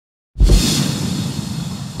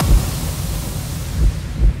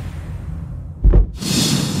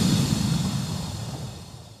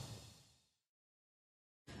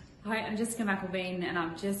Hi, I'm Jessica McIlveen, and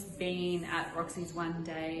I've just been at Roxy's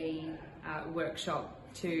one-day workshop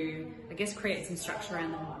to, I guess, create some structure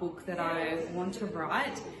around the book that I want to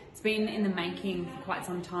write. It's been in the making for quite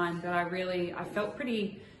some time, but I felt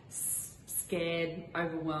pretty scared,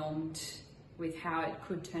 overwhelmed with how it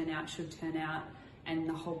could turn out, should turn out, and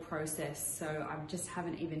the whole process. So I just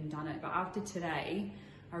haven't even done it. But after today,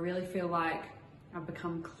 I really feel like I've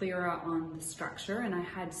become clearer on the structure, and I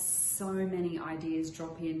had so many ideas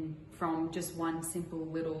drop in from just one simple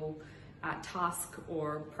little task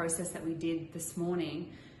or process that we did this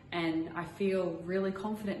morning. And I feel really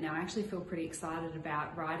confident now. I actually feel pretty excited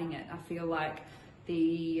about writing it. I feel like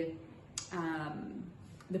the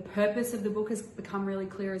purpose of the book has become really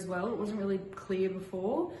clear as well. It wasn't really clear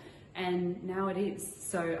before, and now it is.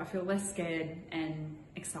 So I feel less scared and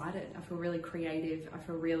excited. I feel really creative. I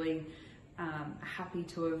feel really happy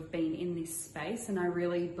to have been in this space, and I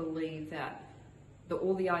really believe that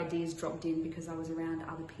all the ideas dropped in because I was around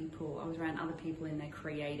other people. I was around other people in their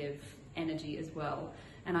creative energy as well,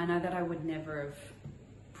 and I know that I would never have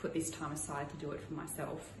put this time aside to do it for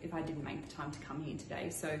myself if I didn't make the time to come here today.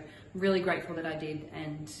 So I'm really grateful that I did,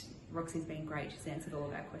 and Roxy's been great. She's answered all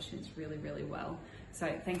of our questions really, really well.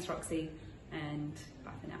 So thanks, Roxy, and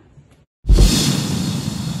bye for now.